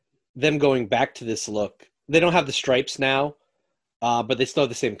them going back to this look, they don't have the stripes now, but they still have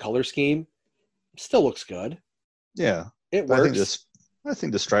the same color scheme. Still looks good. Yeah. It works. I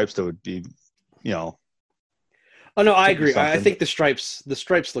think the stripes though would be, Oh no, I agree. I think the stripes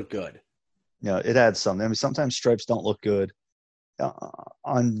look good. Yeah, it adds something. I mean, sometimes stripes don't look good.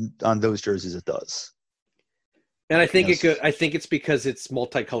 On those jerseys, it does. And I think I think it's because it's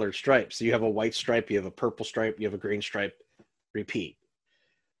multicolored stripes. So you have a white stripe, you have a purple stripe, you have a green stripe. Repeat.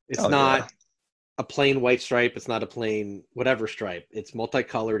 It's not a plain white stripe. It's not a plain whatever stripe. It's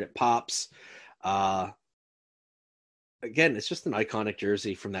multicolored. It pops. Again, it's just an iconic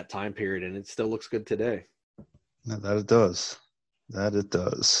jersey from that time period, and it still looks good today. No, that it does. That it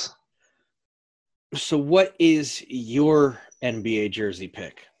does. So what is your NBA jersey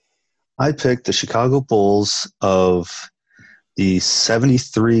pick? I picked the Chicago Bulls of the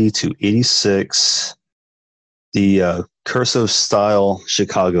 73 to 86 The cursive style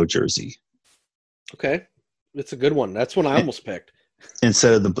Chicago jersey. Okay, it's a good one. That's one I almost picked.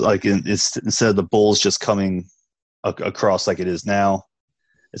 Instead of instead of the Bulls just coming across like it is now,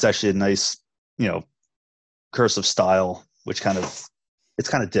 it's actually a nice, cursive style, which it's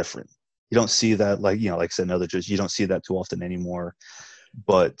kind of different. You don't see that like I said, in other jerseys, you don't see that too often anymore.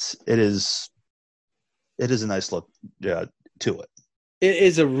 But it is a nice look to it. It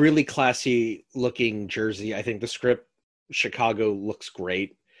is a really classy looking jersey. I think the script Chicago looks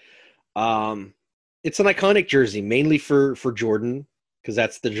great. It's an iconic jersey, mainly for Jordan, because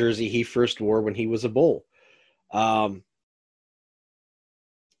that's the jersey he first wore when he was a Bull. I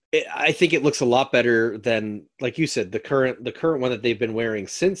think it looks a lot better than, like you said, the current one that they've been wearing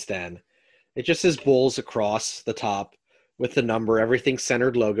since then. It just says Bulls across the top with the number, everything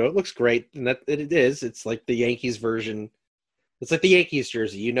centered logo. It looks great, and that it is. It's like the Yankees version. It's like the Yankees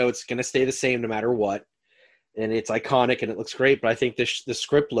jersey. It's going to stay the same no matter what, and it's iconic and it looks great. But I think the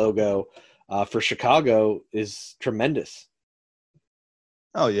script logo for Chicago is tremendous.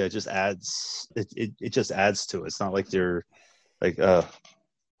 Oh yeah, it just adds. It just adds to it. It's not like they're like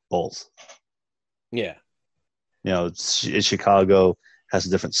Bulls. Yeah. It's Chicago, has a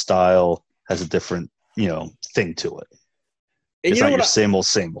different style, has a different thing to it. And it's not your same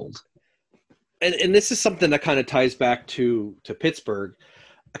old. And this is something that kind of ties back to Pittsburgh.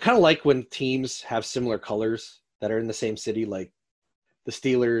 I kind of like when teams have similar colors that are in the same city, like the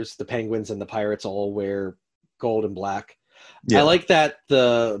Steelers, the Penguins, and the Pirates all wear gold and black. Yeah. I like that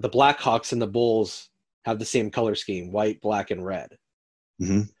the Blackhawks and the Bulls have the same color scheme, white, black, and red.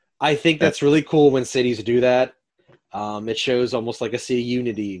 Mm-hmm. I think that's really cool when cities do that. It shows almost like a sea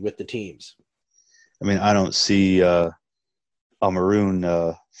unity with the teams. I mean, I don't see a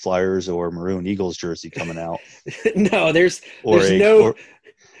maroon Flyers or maroon Eagles jersey coming out. No, there's a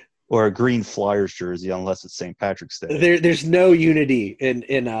green Flyers jersey unless it's St. Patrick's Day. There's no unity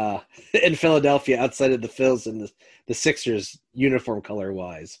in Philadelphia outside of the Phils and the Sixers uniform color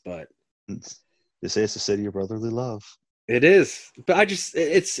wise, but they say it's a city of brotherly love. It is, but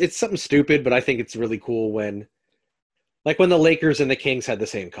it's something stupid, but I think it's really cool when the Lakers and the Kings had the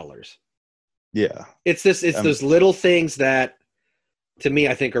same colors. Yeah, it's those little things that, to me,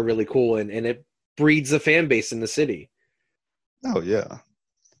 I think are really cool, and it breeds a fan base in the city. Oh yeah,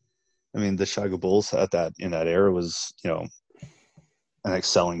 I mean the Chicago Bulls in that era was an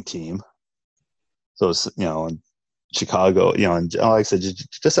excelling team. So it's, and Chicago, and like I said,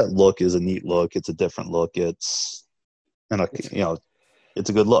 just that look is a neat look. It's a different look. It's a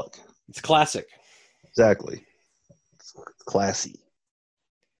good look. It's classic. Exactly. It's classy.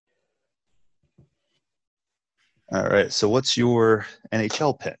 All right. So what's your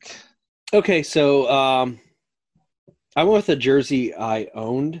NHL pick? Okay. So I went with a jersey I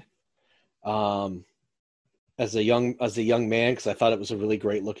owned as a young man, because I thought it was a really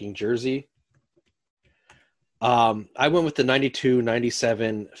great looking jersey. I went with the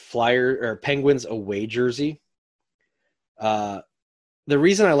 92-97 Penguins away jersey. The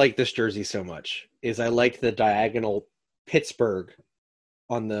reason I like this jersey so much is I like the diagonal Pittsburgh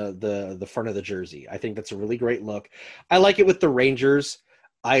on the front of the jersey. I think that's a really great look. I like it with the Rangers.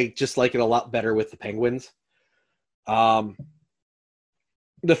 I just like it a lot better with the Penguins. The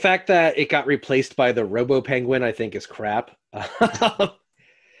fact that it got replaced by the Robo Penguin, I think, is crap.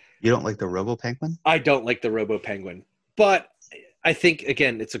 You don't like the Robo Penguin? I don't like the Robo Penguin, but I think,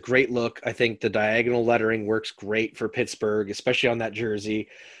 again, it's a great look. I think the diagonal lettering works great for Pittsburgh, especially on that jersey.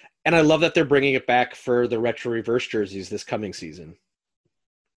 And I love that they're bringing it back for the retro reverse jerseys this coming season.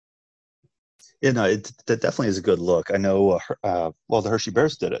 Yeah, no, that definitely is a good look. I know, the Hershey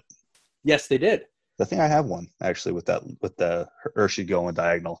Bears did it. Yes, they did. I think I have one, actually, with the Hershey going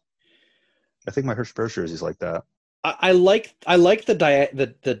diagonal. I think my Hershey Bears jersey is like that. I like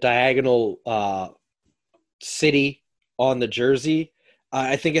the diagonal city on the jersey.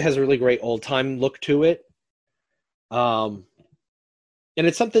 I think it has a really great old time look to it. And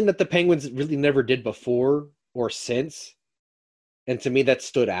it's something that the Penguins really never did before or since. And to me, that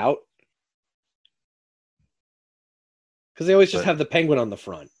stood out. Because they always just have the penguin on the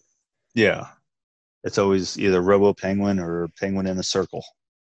front. Yeah. It's always either Robo Penguin or Penguin in a circle.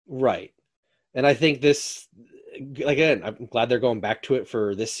 Right. And I think this, again, I'm glad they're going back to it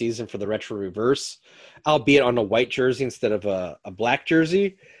for this season for the retro reverse, albeit on a white jersey instead of a black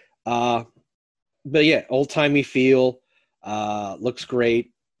jersey. But yeah, old-timey feel, looks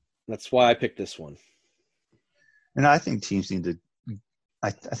great. That's why I picked this one. And I think teams need to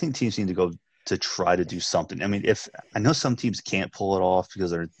go to try to do something. I mean, I know some teams can't pull it off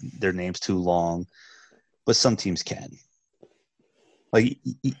because their name's too long, but some teams can. like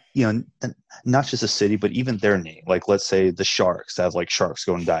not just a city, but even their name. Like, let's say the Sharks have like sharks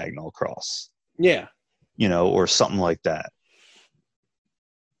going diagonal across, Yeah. or something like that.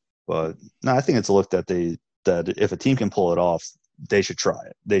 But no, I think it's a look that if a team can pull it off, they should try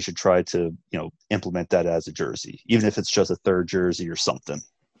it. They should try to implement that as a jersey, even if it's just a third jersey or something.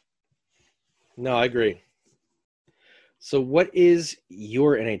 No, I agree. So what is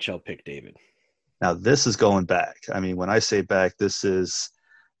your NHL pick, David? Now, this is going back. I mean, when I say back, this is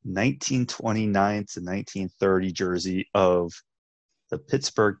 1929 to 1930 jersey of the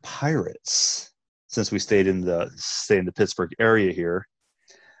Pittsburgh Pirates. Since we stayed in the Pittsburgh area here,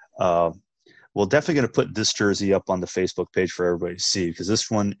 we're definitely going to put this jersey up on the Facebook page for everybody to see, because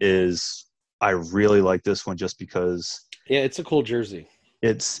this one I really like this one just because. Yeah, it's a cool jersey.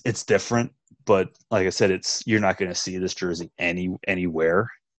 It's different, but like I said, you're not going to see this jersey anywhere,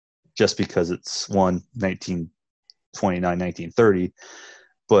 just because it's 1929, 1930,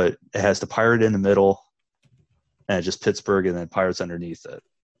 but it has the pirate in the middle and just Pittsburgh and then Pirates underneath it.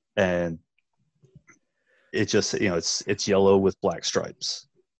 And it just, it's yellow with black stripes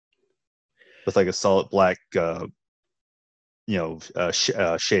with like a solid black, shade on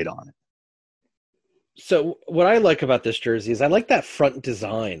it. So what I like about this jersey is I like that front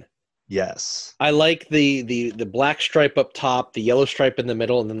design. Yes. I like the black stripe up top, the yellow stripe in the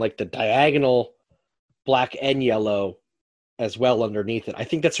middle, and then like the diagonal black and yellow as well underneath it. I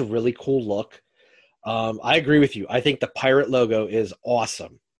think that's a really cool look. I agree with you. I think the pirate logo is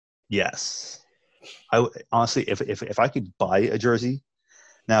awesome. Yes. Honestly, if I could buy a jersey,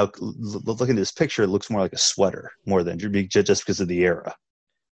 now looking at this picture, it looks more like a sweater more than just because of the era.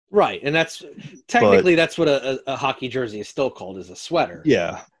 Right, and that's technically that's what a hockey jersey is still called, is a sweater.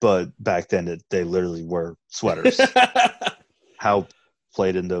 Yeah, but back then they literally were sweaters. How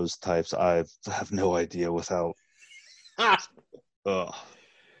played in those types, I have no idea. Without, I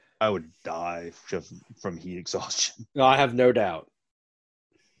would die just from heat exhaustion. No, I have no doubt.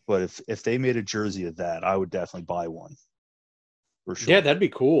 But if they made a jersey of that, I would definitely buy one. For sure. Yeah, that'd be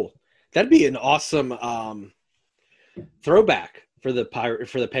cool. That'd be an awesome throwback for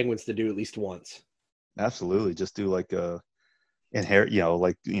the Penguins to do at least once. Absolutely, just do like a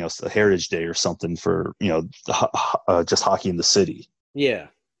Heritage Day or something for just hockey in the city. Yeah,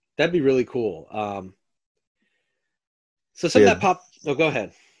 that'd be really cool. So something that popped. Oh, go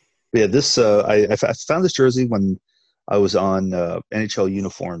ahead. Yeah, this I found this jersey when I was on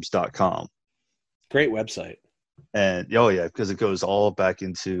NHLuniforms.com. Great website. And because it goes all back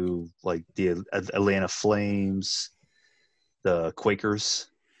into like the Atlanta Flames, the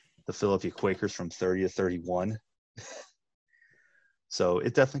Quakers, the Philadelphia Quakers from 30 to 31. So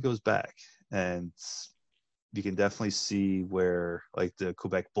it definitely goes back, and you can definitely see where like the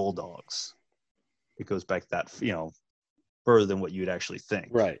Quebec Bulldogs, it goes back that further than what you'd actually think.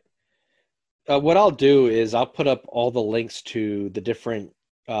 Right. What I'll do is I'll put up all the links to the different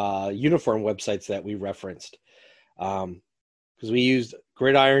uniform websites that we referenced, because we used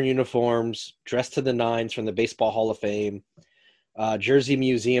Gridiron Uniforms, Dress to the Nines from the Baseball Hall of Fame,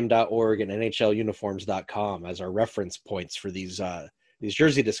 jerseymuseum.org, and NHLuniforms.com as our reference points for these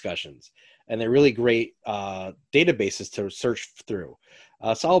jersey discussions. And they're really great databases to search through.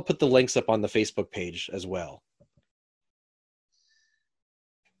 So I'll put the links up on the Facebook page as well.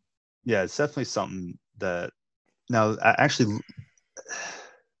 Yeah, it's definitely something that now I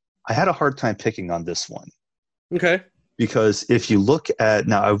had a hard time picking on this one. Okay. Because if you look at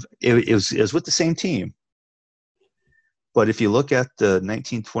now, it was with the same team. But if you look at the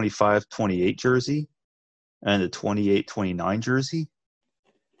 1925-28 jersey and the 28-29 jersey,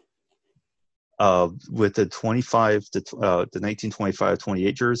 with the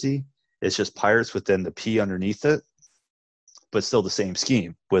 1925-28 jersey, it's just Pirates with then the P underneath it, but still the same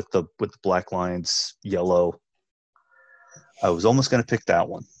scheme with the black lines, yellow. I was almost going to pick that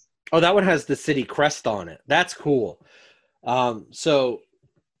one. Oh, that one has the city crest on it. That's cool. So,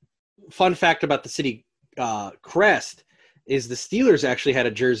 fun fact about the city crest is the Steelers actually had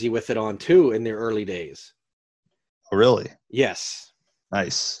a jersey with it on too in their early days. Oh, really? Yes.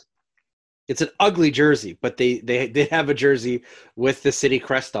 Nice. It's an ugly jersey, but they did have a jersey with the city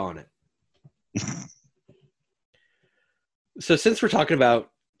crest on it. So since we're talking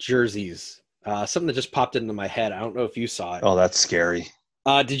about jerseys, something that just popped into my head. I don't know if you saw it. Oh, that's scary.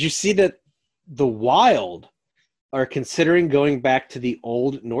 Did you see that the Wild are considering going back to the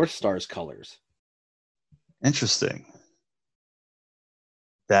old North Stars colors? Interesting.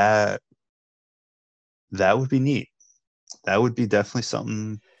 That would be neat. That would be definitely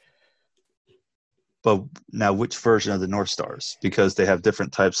something. But now, which version of the North Stars? Because they have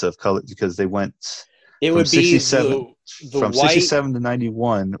different types of colors. Because they went It from would be 67 the from white. 67 to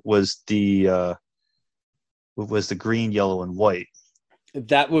 91 was the green, yellow, and white.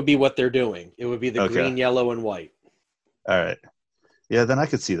 That would be what they're doing. It would be the Okay. green, yellow, and white. All right. Yeah, then I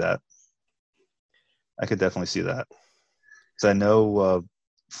could see that. I could definitely see that. Because I know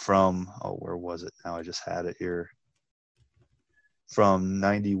where was it? Now I just had it here. From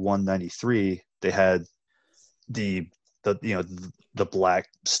 91, 93, they had the black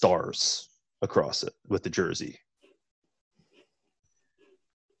stars across it with the jersey.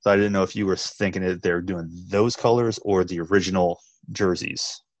 So I didn't know if you were thinking that they were doing those colors or the original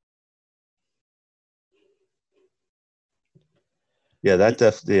jerseys. Yeah, that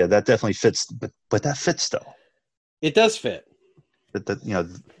definitely fits. But that fits though. It does fit.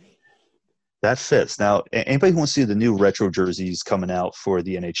 That fits. Now, anybody who wants to see the new retro jerseys coming out for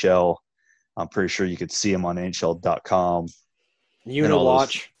the NHL, I'm pretty sure you could see them on NHL.com.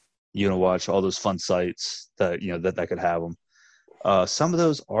 Uniwatch. Uniwatch, all those fun sites that that could have them. Some of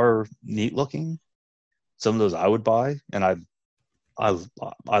those are neat looking. Some of those I would buy, and I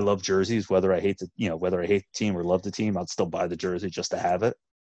love jerseys. Whether I hate the team or love the team, I'd still buy the jersey just to have it.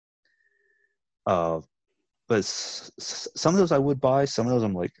 But some of those I would buy. Some of those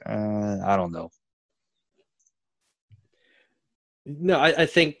I'm like, I don't know. No, I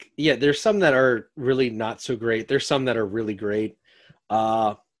think, there's some that are really not so great. There's some that are really great.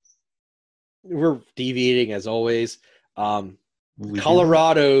 We're deviating as always.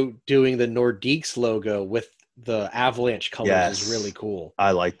 Colorado doing the Nordiques logo with the Avalanche colors is really cool.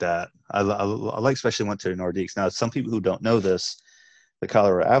 I like that. I like especially went to the Nordiques. Now, some people who don't know this, the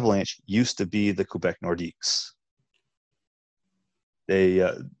Colorado Avalanche used to be the Quebec Nordiques. They,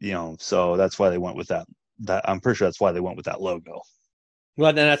 so that's why they went with that. I'm pretty sure that's why they went with that logo.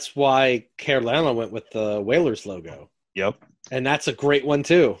 Well, then that's why Carolina went with the Whalers logo. Yep. And that's a great one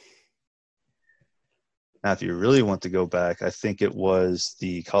too. Now, if you really want to go back, I think it was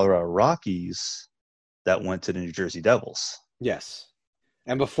the Colorado Rockies that went to the New Jersey Devils. Yes.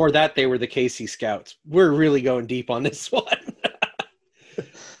 And before that, they were the KC Scouts. We're really going deep on this one.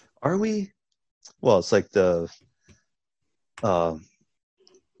 Are we? Well, it's like the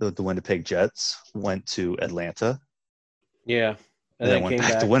Winnipeg Jets went to Atlanta. Yeah. And then went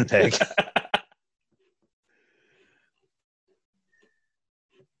back to Winnipeg.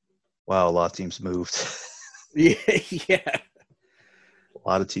 Wow, a lot of teams moved. Yeah. A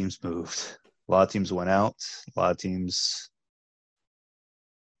lot of teams moved. A lot of teams went out. A lot of teams.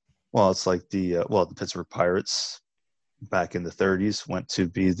 Well, it's like the Pittsburgh Pirates back in the 30s went to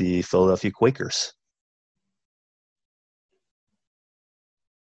be the Philadelphia Quakers.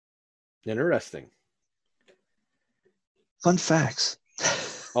 Interesting. Fun facts.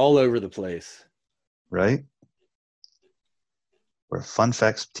 All over the place. Right? We're a fun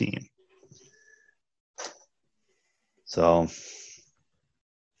facts team. So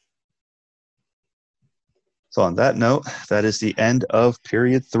on that note, that is the end of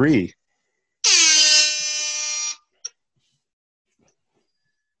period 3.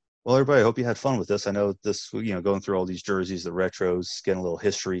 Well, everybody, I hope you had fun with this. I know this, going through all these jerseys, the retros, getting a little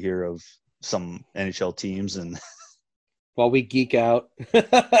history here of some NHL teams and while we geek out.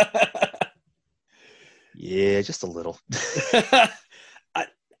 Yeah, just a little.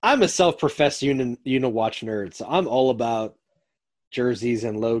 I'm a self-professed Uniwatch nerd, so I'm all about jerseys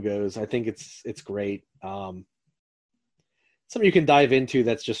and logos. I think it's great. Something you can dive into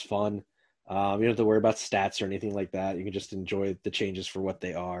that's just fun. You don't have to worry about stats or anything like that. You can just enjoy the changes for what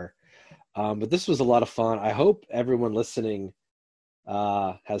they are. But this was a lot of fun. I hope everyone listening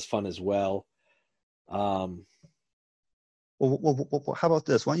has fun as well. Well, how about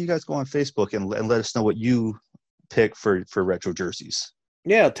this? Why don't you guys go on Facebook and let us know what you pick for retro jerseys?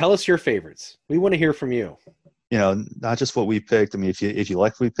 Yeah, tell us your favorites. We want to hear from you. Not just what we picked. I mean, if you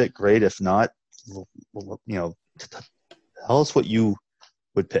like what we picked, great. If not, tell us what you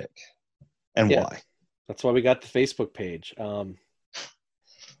would pick and why. That's why we got the Facebook page.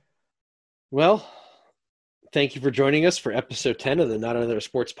 Well, thank you for joining us for episode 10 of the Not Another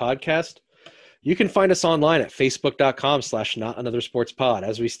Sports Podcast. You can find us online at facebook.com/notanothersportspod.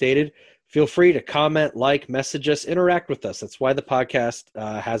 As we stated, feel free to comment, message us, interact with us. That's why the podcast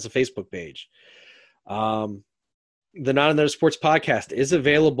has a Facebook page. The Not Another Sports Podcast is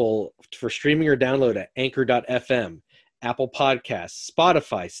available for streaming or download at anchor.fm, Apple Podcasts,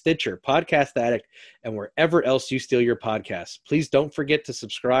 Spotify, Stitcher, Podcast Addict, and wherever else you steal your podcasts. Please don't forget to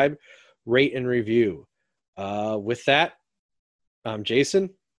subscribe, rate, and review. With that, I'm Jason.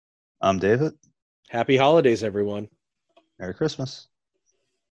 I'm David. Happy holidays, everyone. Merry Christmas.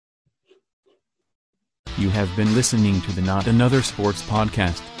 You have been listening to the Not Another Sports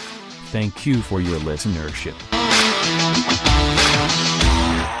Podcast. Thank you for your listenership.